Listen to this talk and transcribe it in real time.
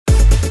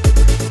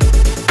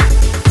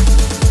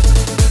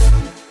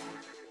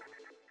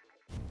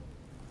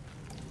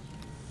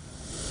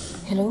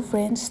Hello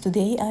friends,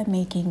 today I'm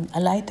making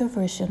a lighter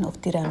version of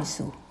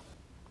tiramisu.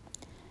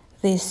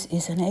 This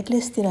is an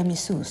eggless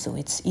tiramisu, so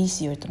it's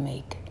easier to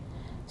make.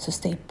 So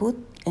stay put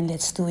and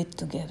let's do it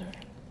together.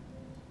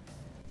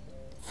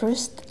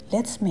 First,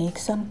 let's make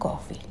some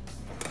coffee.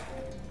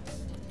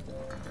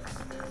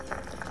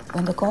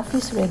 When the coffee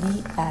is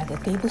ready, add a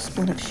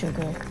tablespoon of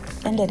sugar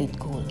and let it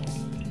cool.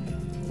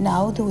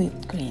 Now the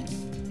whipped cream.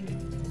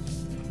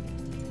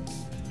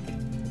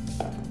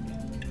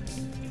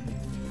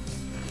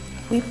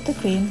 Whip the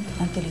cream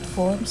until it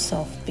forms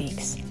soft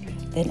peaks.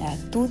 Then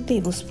add 2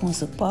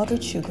 tablespoons of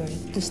powdered sugar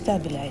to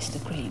stabilize the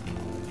cream.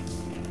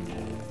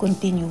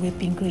 Continue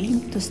whipping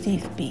cream to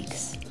stiff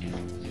peaks,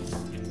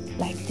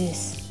 like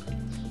this.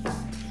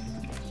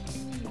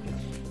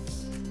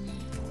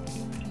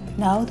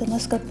 Now the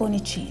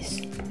mascarpone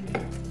cheese.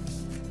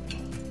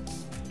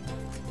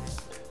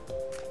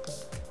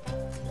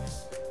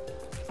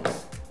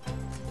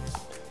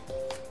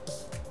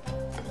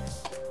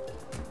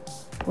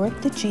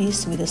 Work the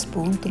cheese with a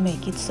spoon to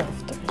make it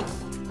softer.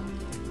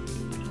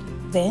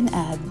 Then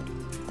add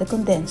the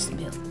condensed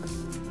milk.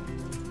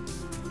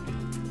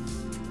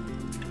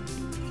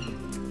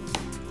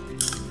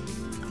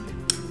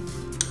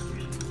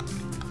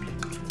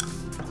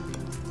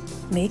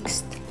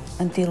 Mixed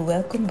until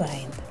well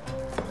combined.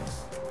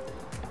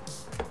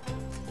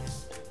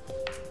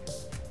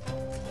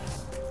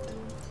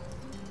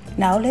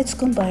 Now let's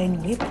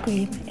combine whipped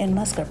cream and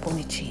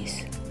mascarpone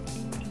cheese.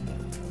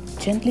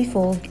 Gently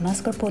fold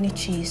mascarpone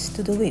cheese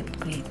to the whipped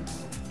cream.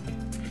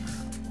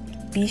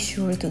 Be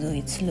sure to do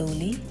it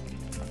slowly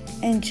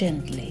and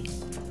gently.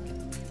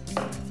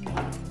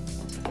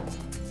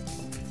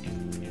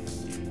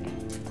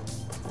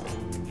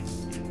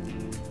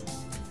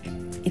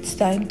 It's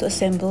time to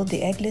assemble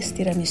the eggless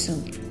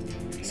tiramisu.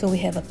 So we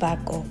have a pack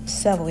of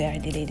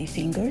Savoiardi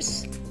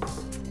ladyfingers,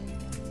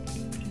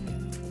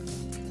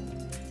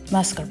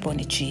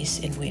 mascarpone cheese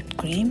and whipped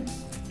cream,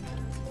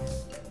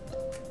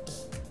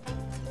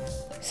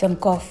 some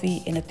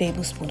coffee and a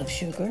tablespoon of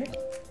sugar,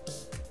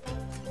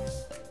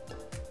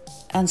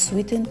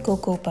 unsweetened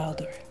cocoa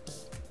powder.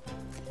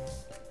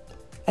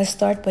 I'll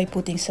start by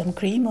putting some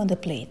cream on the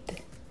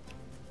plate.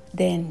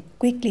 Then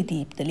quickly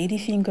dip the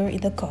ladyfinger in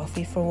the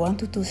coffee for 1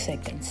 to 2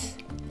 seconds.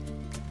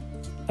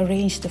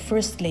 Arrange the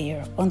first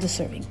layer on the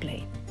serving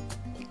plate.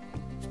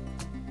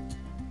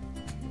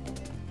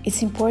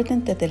 It's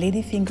important that the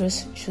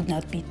ladyfingers should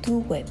not be too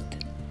wet,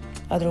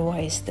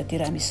 otherwise the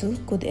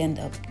tiramisu could end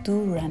up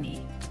too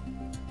runny.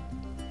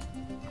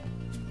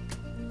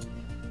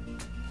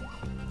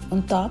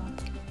 On top,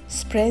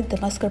 spread the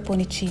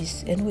mascarpone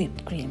cheese and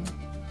whipped cream.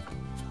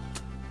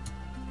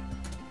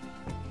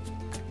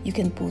 You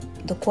can put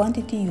the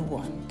quantity you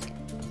want.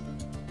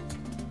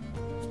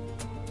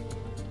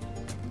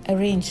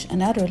 Arrange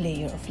another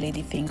layer of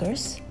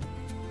ladyfingers.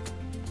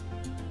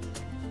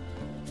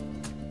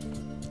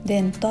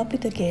 Then top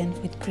it again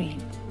with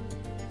cream.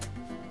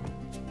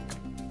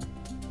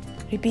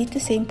 Repeat the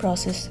same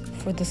process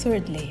for the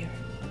third layer.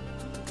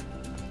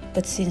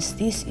 But since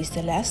this is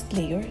the last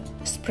layer,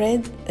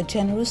 spread a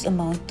generous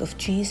amount of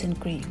cheese and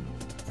cream.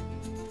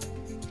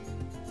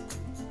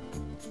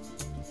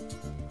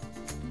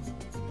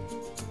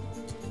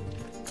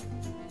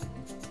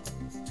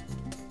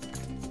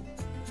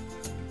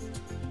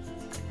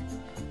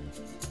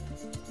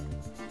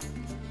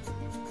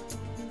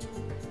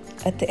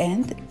 At the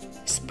end,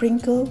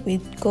 sprinkle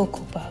with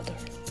cocoa powder.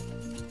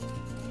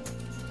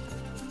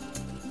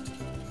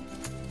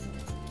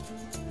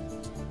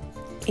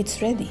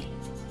 It's ready.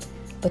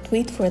 But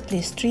wait for at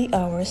least 3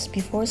 hours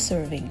before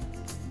serving.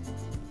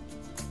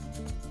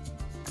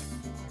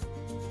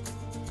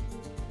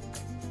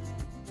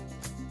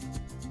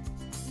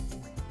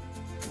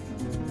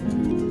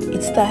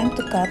 It's time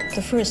to cut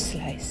the first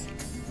slice.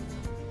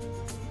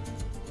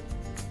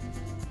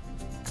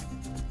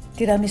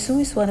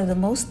 Tiramisu is one of the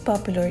most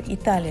popular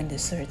Italian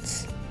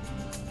desserts,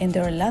 and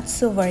there are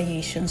lots of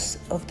variations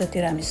of the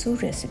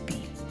tiramisu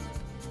recipe.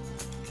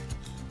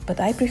 But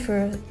I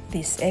prefer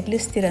this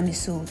eggless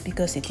tiramisu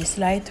because it is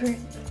lighter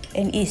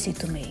and easy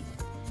to make.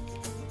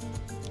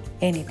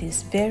 And it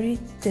is very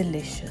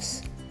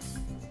delicious.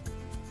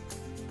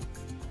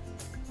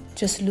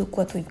 Just look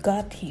what we've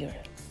got here.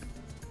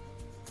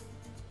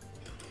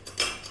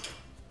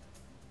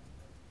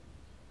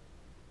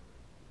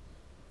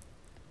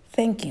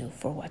 Thank you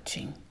for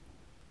watching.